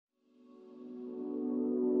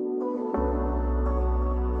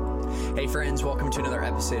Hey friends, welcome to another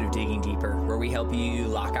episode of Digging Deeper, where we help you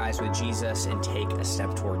lock eyes with Jesus and take a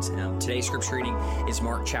step towards Him. Today's scripture reading is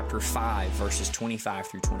Mark chapter 5, verses 25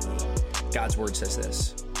 through 28. God's word says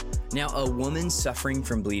this: Now a woman suffering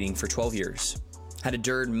from bleeding for 12 years had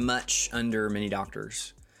endured much under many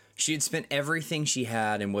doctors. She had spent everything she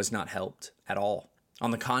had and was not helped at all.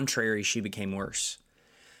 On the contrary, she became worse.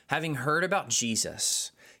 Having heard about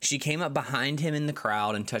Jesus, she came up behind him in the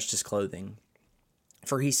crowd and touched his clothing.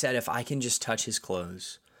 For he said, if I can just touch his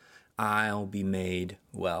clothes, I'll be made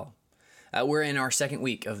well. We're in our second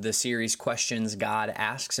week of the series, Questions God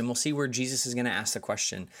Asks, and we'll see where Jesus is going to ask the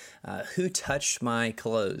question, who touched my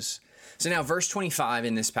clothes? So now verse 25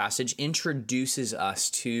 in this passage introduces us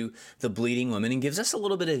to the bleeding woman and gives us a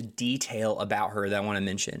little bit of detail about her that I want to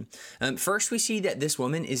mention. First, we see that this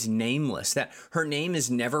woman is nameless, that her name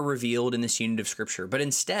is never revealed in this unit of scripture. But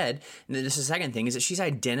instead, and this is the second thing, is that she's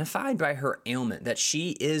identified by her ailment, that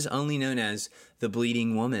she is only known as the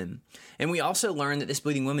bleeding woman. And we also learn that this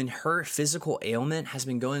bleeding woman, her physical ailment has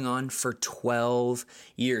been going on for 12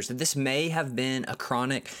 years. That this may have been a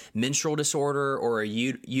chronic menstrual disorder or a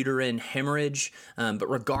uterine hemorrhage, but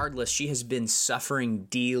regardless, she has been suffering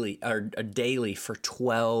daily for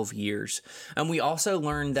 12 years. And we also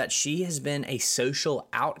learned that she has been a social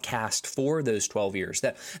outcast for those 12 years,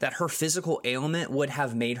 that her physical ailment would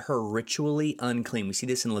have made her ritually unclean. We see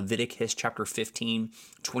this in Leviticus chapter 15,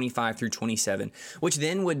 25 through 27, which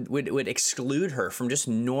then would exclude her from just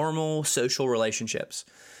normal social relationships.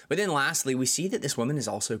 But then lastly, we see that this woman is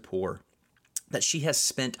also poor, that she has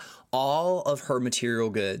spent all of her material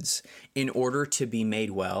goods in order to be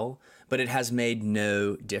made well, but it has made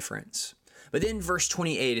no difference. But then verse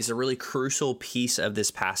 28 is a really crucial piece of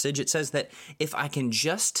this passage. It says that if I can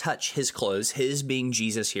just touch his clothes, his being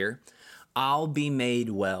Jesus here, I'll be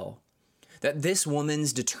made well. That this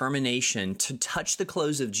woman's determination to touch the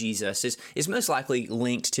clothes of Jesus is most likely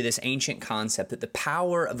linked to this ancient concept that the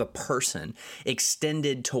power of a person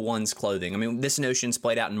extended to one's clothing. I mean, this notion's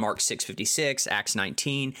played out in Mark 6:56, Acts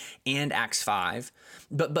 19, and Acts 5.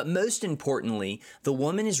 But most importantly, the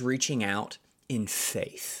woman is reaching out in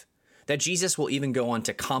faith. That Jesus will even go on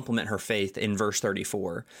to compliment her faith in verse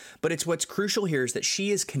 34. But it's what's crucial here is that she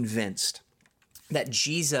is convinced that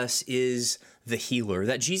Jesus is the healer,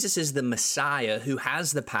 that Jesus is the Messiah who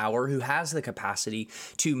has the power, who has the capacity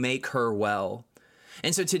to make her well.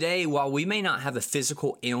 And so today, while we may not have a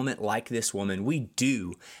physical ailment like this woman, we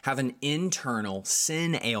do have an internal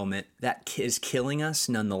sin ailment that is killing us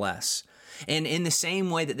nonetheless. And in the same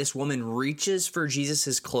way that this woman reaches for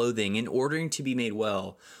Jesus' clothing in order to be made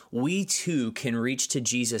well, we too can reach to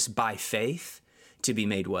Jesus by faith to be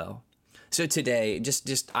made well. So today,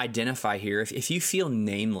 just identify here, if you feel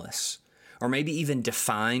nameless, or maybe even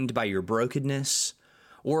defined by your brokenness,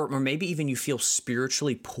 or maybe even you feel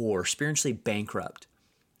spiritually poor, spiritually bankrupt,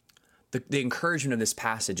 the encouragement of this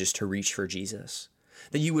passage is to reach for Jesus,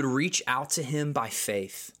 that you would reach out to him by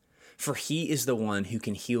faith, for he is the one who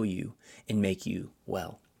can heal you and make you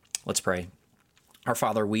well. Let's pray. Our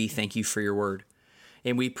Father, we thank you for your word.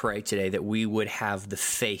 And we pray today that we would have the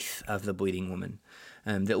faith of the bleeding woman.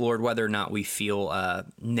 That, Lord, whether or not we feel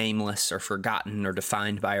nameless or forgotten or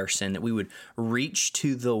defined by our sin, that we would reach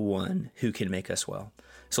to the one who can make us well.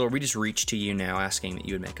 So, Lord, we just reach to you now, asking that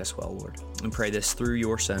you would make us well, Lord. And pray this through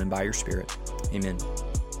your Son and by your Spirit. Amen.